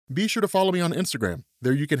be sure to follow me on Instagram.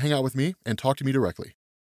 There you can hang out with me and talk to me directly.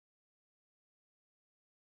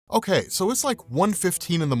 Okay, so it's like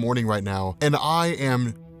 1:15 in the morning right now, and I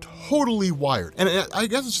am totally wired. And I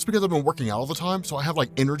guess it's just because I've been working out all the time, so I have like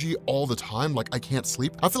energy all the time, like I can't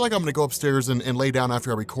sleep. I feel like I'm gonna go upstairs and lay down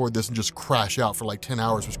after I record this and just crash out for like 10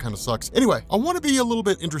 hours, which kind of sucks. Anyway, I wanna be a little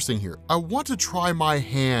bit interesting here. I want to try my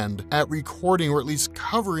hand at recording, or at least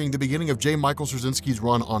covering, the beginning of J. Michael Straczynski's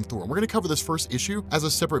run on Thor. We're gonna cover this first issue as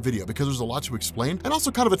a separate video because there's a lot to explain, and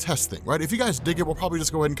also kind of a test thing, right? If you guys dig it, we'll probably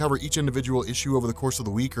just go ahead and cover each individual issue over the course of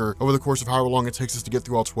the week, or over the course of however long it takes us to get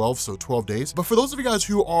through all 12, so 12 days. But for those of you guys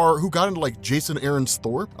who got into like Jason Aaron's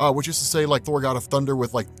Thor, which is to say like Thor God of Thunder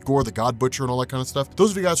with like Gore the God Butcher and all that kind of stuff.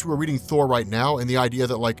 Those of you guys who are reading Thor right now, and the idea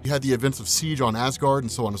that like you had the events of Siege on Asgard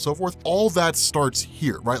and so on and so forth, all that starts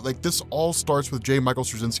here, right? Like this all starts with J. Michael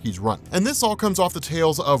Straczynski's run. And this all comes off the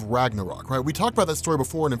tails of Ragnarok, right? We talked about that story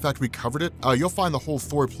before, and in fact, we covered it. You'll find the whole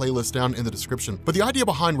Thor playlist down in the description. But the idea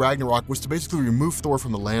behind Ragnarok was to basically remove Thor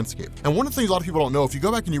from the landscape. And one of the things a lot of people don't know, if you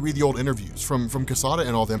go back and you read the old interviews from Quesada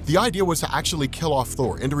and all them, the idea was to actually kill off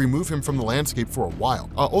Thor and to remove him from the landscape for a while.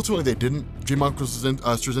 Ultimately, they didn't. J. Michael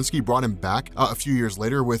Straczynski brought him back a few years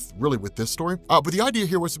later with this story. But the idea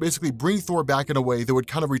here was to basically bring Thor back in a way that would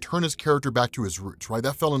kind of return his character back to his roots, right?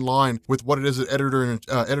 That fell in line with what it is that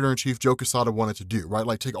editor-in-chief Joe Quesada wanted to do, right?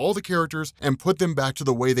 Like take all the characters and put them back to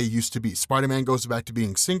the way they used to be. Spider-Man goes back to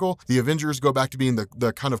being single. The Avengers go back to being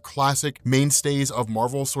the kind of classic mainstays of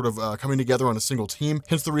Marvel, sort of coming together on a single team.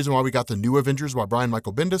 Hence the reason why we got the New Avengers by Brian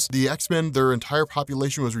Michael Bendis. The X-Men, their entire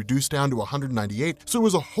population was reduced down to 198. So it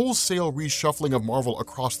was a wholesale reshuffling of Marvel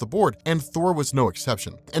across the board, and Thor was no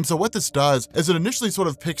exception. And so what this does is it initially sort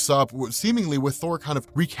of picks up seemingly with Thor kind of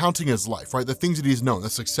recounting his life, right? The things that he's known, the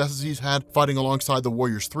successes he's had, fighting alongside the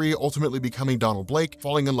Warriors 3, ultimately becoming Donald Blake,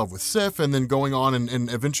 falling in love with Sif, and then going on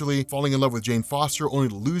and eventually falling in love with Jane Foster, only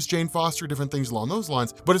to lose Jane Foster, different things along those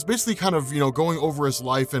lines. But it's basically kind of, going over his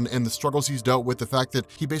life and the struggles he's dealt with, the fact that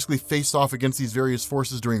he basically faced off against these various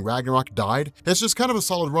forces during Ragnarok, died. It's just kind of a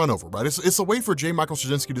solid run over, right? It's a way for J. Michael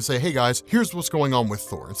Straczynski to say, hey guys, here's what's going on with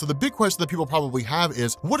Thor. And so the big question that people probably have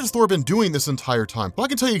is, what has Thor been doing this entire time? Well, I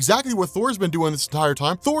can tell you exactly what Thor's been doing this entire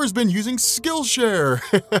time. Thor has been using Skillshare.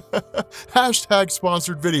 Hashtag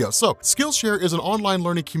sponsored video. So Skillshare is an online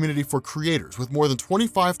learning community for creators with more than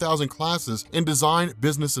 25,000 classes in design,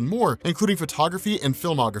 business, and more, including photography and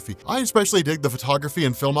filmography. I especially dig the photography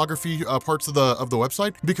and filmography parts of the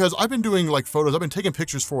website because I've been doing like photos, I've been taking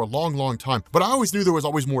pictures for a long time, but I always knew there was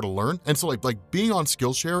always more to learn. And so like being on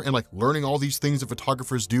Skillshare and like learning all these things that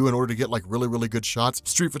photographers do in order to get like really good shots,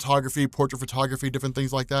 street photography, portrait photography, different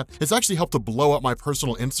things like that, it's actually helped to blow up my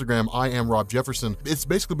personal Instagram, I am Rob Jefferson. It's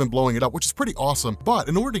basically been blowing it up, which is pretty awesome. But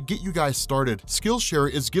in order to get you guys started,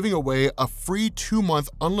 Skillshare is giving away a free 2-month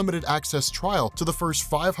unlimited access trial to the first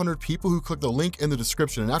 500 people who click the link in the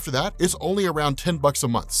description. And after that, it's only around $10 a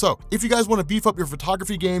month. So if you guys want to beef up your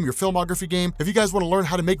photography game, your filmography game, if you guys want to learn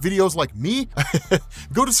how to make videos like me,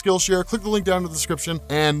 go to Skillshare, click the link down in the description,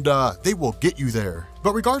 and they will get you there.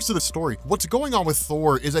 But regards to the story, what's going on with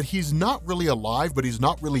Thor is that he's not really alive, but he's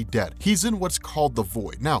not really dead. He's in what's called the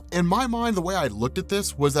void. Now, in my mind, the way I looked at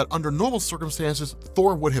this was that under normal circumstances,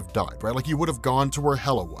 Thor would have died, right? Like he would have gone to where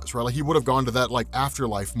Hela was, right? Like he would have gone to that like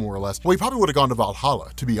afterlife more or less. Well, he probably would have gone to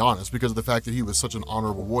Valhalla, to be honest, because of the fact that he was such an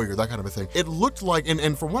honorable warrior, that kind of a thing. It looked like,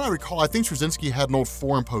 and from what I recall, I think Straczynski had an old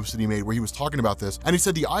forum post that he made where he was talking about this, and he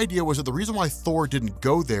said the idea was that the reason why Thor didn't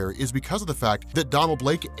go there is because of the fact that Donald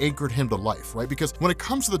Blake anchored him to life, right? Because when it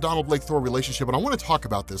comes to the Donald Blake-Thor relationship, and I want to talk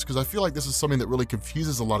about this because I feel like this is something that really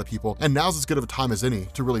confuses a lot of people, and now's as good of a time as any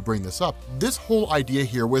to really bring this up. This whole idea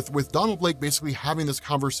here with Donald Blake basically having this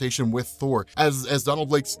conversation with Thor as Donald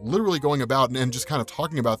Blake's literally going about and just kind of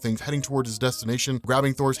talking about things, heading towards his destination,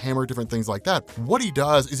 grabbing Thor's hammer, different things like that. What he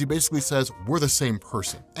does is he basically says, we're the same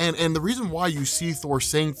person. And the reason why you see Thor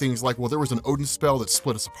saying things like, well, there was an Odin spell that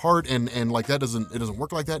split us apart and like that it doesn't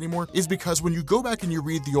work like that anymore, is because when you go back and you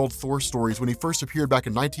read the old Thor stories when he first appeared back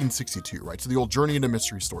in 1962, right? So the old Journey into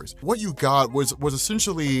Mystery stories. What you got was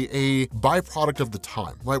essentially a byproduct of the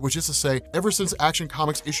time, right? Which is to say, ever since Action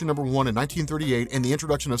Comics issue number 1 in 1938 and the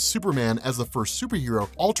introduction of Superman as the first superhero,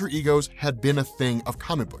 alter egos had been a thing of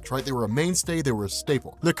comic books, right? They were a mainstay, they were a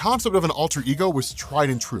staple. The concept of an alter ego was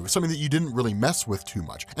tried and true, something that you didn't really mess with too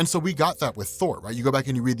much. And so we got that with Thor, right? You go back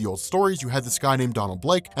and you read the old stories, you had this guy named Donald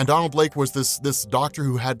Blake, and Donald Blake was this doctor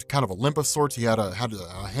who had kind of a limp of sorts. He had a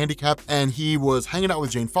handicap, and he was hanging out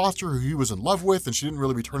with Jane Foster, who he was in love with, and she didn't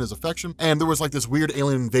really return his affection. And there was like this weird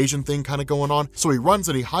alien invasion thing kind of going on. So he runs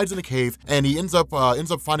and he hides in a cave, and he ends up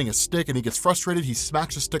finding a stick, and he gets frustrated. He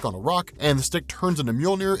smacks a stick on a rock, and the stick turns into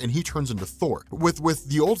Mjolnir, and he turns into Thor. With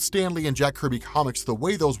the old Stan Lee and Jack Kirby comics, the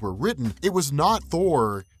way those were written, it was not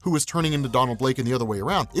Thor who was turning into Donald Blake and the other way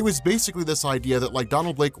around. It was basically this idea that like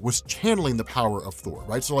Donald Blake was channeling the power of Thor,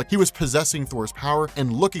 right? So like he was possessing Thor's power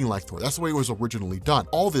and looking like Thor. That's the way it was originally done.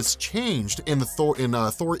 All this changed in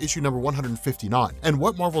Thor issue number 159. And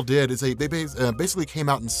what Marvel did is they basically came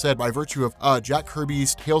out and said, by virtue of Jack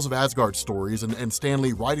Kirby's Tales of Asgard stories and Stan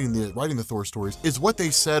Lee writing the Thor stories, is what they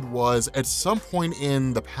said was at some point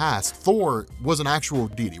in the past, Thor was an actual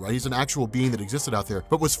deity, right? He's an actual being that existed out there,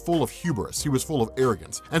 but was full of hubris. He was full of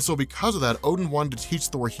arrogance. And so because of that, Odin wanted to teach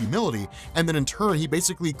Thor humility, and then in turn, he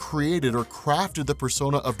basically created or crafted the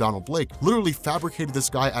persona of Donald Blake, literally fabricated this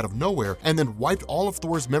guy out of nowhere, and then wiped all of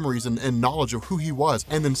Thor's memories and knowledge of who he was,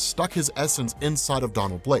 and then stuck his essence inside of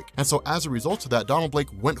Donald Blake. And so as a result of that, Donald Blake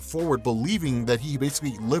went forward believing that he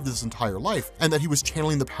basically lived his entire life, and that he was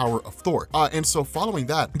channeling the power of Thor. And so following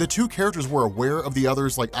that, the two characters were aware of the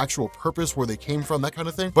other's like actual purpose, where they came from, that kind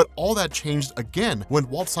of thing. But all that changed again when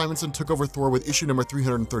Walt Simonson took over Thor with issue number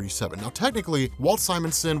 337. Now, technically, Walt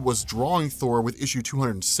Simonson was drawing Thor with issue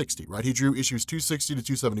 260, right? He drew issues 260 to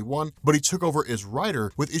 271, but he took over as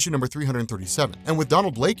writer with issue number 337. And with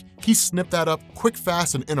Donald Blake, he snipped that up quick,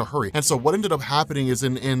 fast, and in a hurry. And so what ended up happening is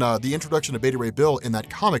in the introduction of Beta Ray Bill in that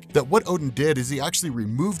comic, that what Odin did is he actually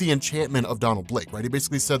removed the enchantment of Donald Blake, right? He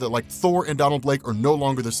basically said that like Thor and Donald Blake are no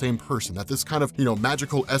longer the same person, that this kind of,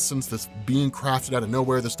 magical essence, this being crafted out of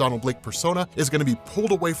nowhere, this Donald Blake persona is going to be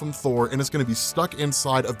pulled away from Thor, and it's going to be stuck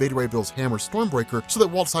inside of Beta Ray Bill's hammer Stormbreaker, so that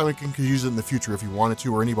Walt Simonson can use it in the future if he wanted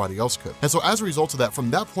to, or anybody else could. And so as a result of that,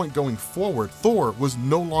 from that point going forward, Thor was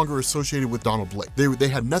no longer associated with Donald Blake. They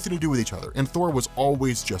had nothing to do with each other, and Thor was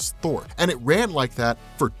always just Thor. And it ran like that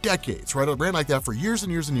for decades, right? It ran like that for years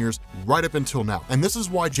and years and years, right up until now. And this is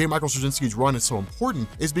why J. Michael Straczynski's run is so important,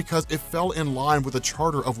 is because it fell in line with the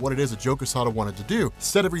charter of what it is that Joe Quesada wanted to do: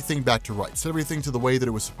 set everything back to right, set everything to the way that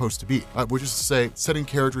it was supposed to be, which is to say, setting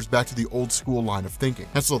characters back to the old school line of thinking.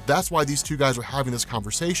 And so that's why these two guys are having this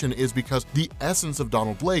conversation, is because the essence of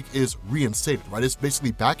Donald Blake is reinstated, right? It's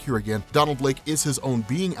basically back here again. Donald Blake is his own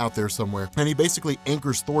being out there somewhere, and he basically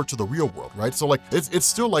anchors Thor to the real world, right? So like, it's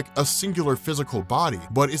still like a singular physical body,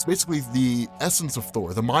 but it's basically the essence of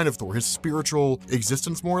Thor, the mind of Thor, his spiritual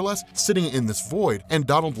existence, more or less, sitting in this void, and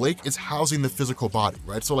Donald Blake is housing the physical body,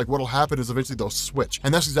 right? So like, what'll happen is eventually they'll switch,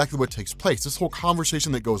 and that's exactly what takes place. This whole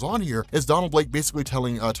conversation that goes on here is Donald Blake basically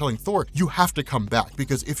telling Thor, you have to come back,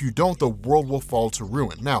 because if you don't, the world will fall to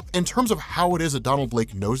ruin. Now, in terms of how it is that Donald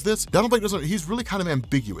Blake knows this, Donald Blake doesn't, he's really kind of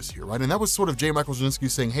ambiguous here, right? And that was sort of J. Michael Straczynski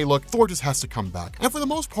saying, hey, look, Thor just has to come back. And for the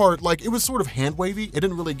most part, like, it was sort of hand-wavy. It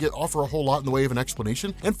didn't really offer a whole lot in the way of an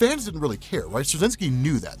explanation, and fans didn't really care, right? Straczynski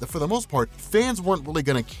knew that for the most part, fans weren't really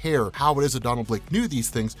gonna care how it is that Donald Blake knew these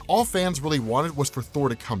things. All fans really wanted was for Thor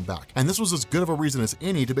to come back. And this was as good of a reason as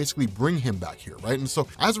any to basically bring him back here, right? And so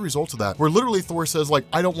as a result of that, where literally Thor says, like,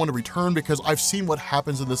 I don't want to return because I've seen what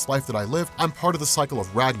happens in this life that I live. I'm part of the cycle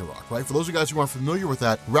of Ragnarok, right? For those of you guys who aren't familiar with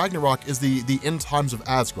that, Ragnarok is the end times of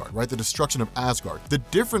Asgard, right? The destruction of Asgard. The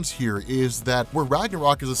difference here is that where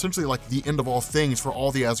Ragnarok is essentially like the end of all things for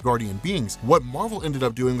all the Asgardian beings, what Marvel ended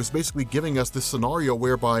up doing was basically giving us this scenario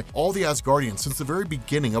whereby all the Asgardians, since the very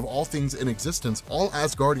beginning of all things in existence, all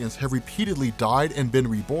Asgardians have repeatedly died and been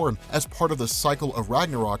reborn as part of the cycle of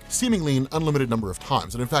Ragnarok, seemingly an unlimited number of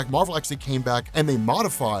times. And in fact, Marvel actually came back and they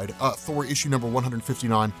modified Thor issue number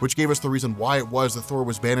 159, which gave us the reason why it was that Thor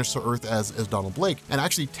was banished to Earth as Donald Blake, and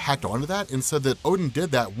actually tacked onto that and said that Odin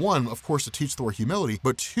did that, one, of course, to teach Thor humility,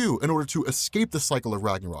 but two, in order to escape the cycle of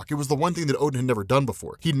Ragnarok. It was the one thing that Odin had never done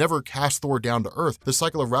before. He'd never cast Thor down to Earth. The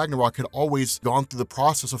cycle of Ragnarok had always gone through the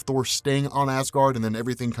process of Thor staying on Asgard, and then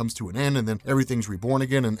everything comes to an end, and then everything's reborn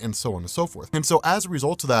again, and so on and so forth. And so as a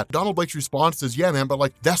result of that, Donald Blake's response is, yeah, man, but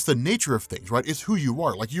like, that's the nature of things, right? It's who you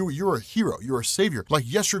are. Like, you're a hero, you're a savior. Like,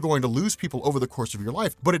 yes, you're going to lose people over the course of your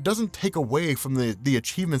life, but it doesn't take away from the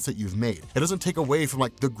achievements that you've made. It doesn't take away from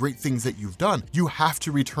like the great things that you've done. You have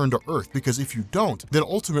to return to Earth, because if you don't, then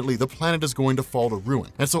ultimately the planet is going to fall to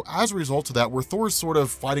ruin. And so as a result of that, where Thor's sort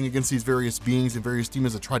of fighting against these various beings and various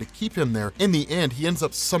demons that try to keep him there, in the end, he ends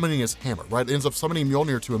up summoning his hammer, right? He ends up summoning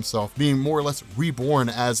Mjolnir to himself, being more or less reborn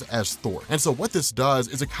as Thor. And so what this does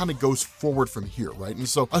is it kind of goes forward from here, right? And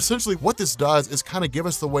so essentially what this does is kind of give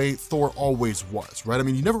us the way Thor always was, right? I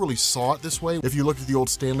mean, you never really saw it this way if you looked at the old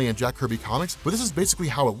Stan Lee and Jack Kirby comics, but this is basically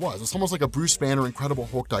how it was. It's almost like a Bruce Banner Incredible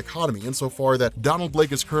Hulk dichotomy, insofar that Donald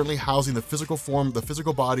Blake is currently housing the physical form, the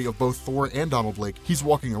physical body of both Thor and Donald Blake. He's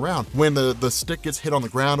walking around, ground. When the stick gets hit on the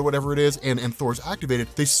ground or whatever it is, and Thor's activated,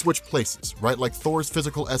 they switch places, right? Like Thor's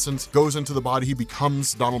physical essence goes into the body, he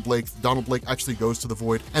becomes Donald Blake. Donald Blake actually goes to the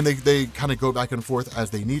void, and they kind of go back and forth as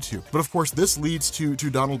they need to. But of course, this leads to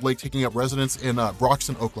Donald Blake taking up residence in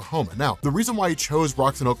Broxton, Oklahoma. Now, the reason why he chose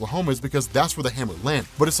Broxton, Oklahoma is because that's where the hammer landed,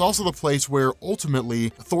 but it's also the place where ultimately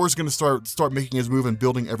Thor's going to start making his move and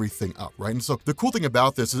building everything up, right? And so the cool thing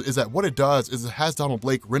about this is that what it does is it has Donald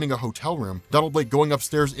Blake renting a hotel room, Donald Blake going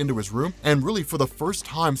upstairs into his room, and really for the first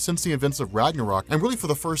time since the events of Ragnarok, and really for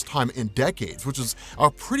the first time in decades, which is a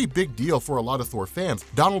pretty big deal for a lot of Thor fans,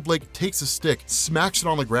 Donald Blake takes a stick, smacks it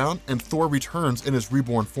on the ground, and Thor returns in his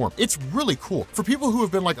reborn form. It's really cool. For people who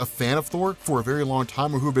have been like a fan of Thor for a very long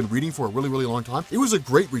time, or who have been reading for a really, really long time, it was a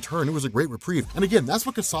great return. It was a great reprieve. And again, that's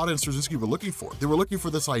what Quesada and Straczynski were looking for. They were looking for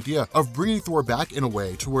this idea of bringing Thor back in a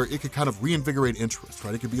way to where it could kind of reinvigorate interest,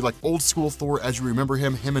 right? It could be like old school Thor as you remember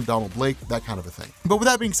him and Donald Blake, that kind of a thing. But with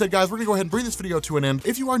that being said, guys, we're gonna go ahead and bring this video to an end.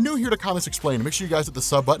 If you are new here to Comics Explained, make sure you guys hit the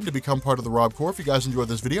sub button to become part of the Rob Corps. If you guys enjoyed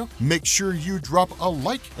this video, make sure you drop a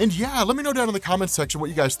like. And yeah, let me know down in the comments section what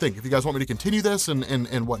you guys think. If you guys want me to continue this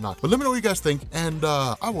and whatnot. But let me know what you guys think, and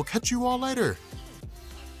I will catch you all later.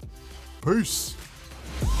 Peace.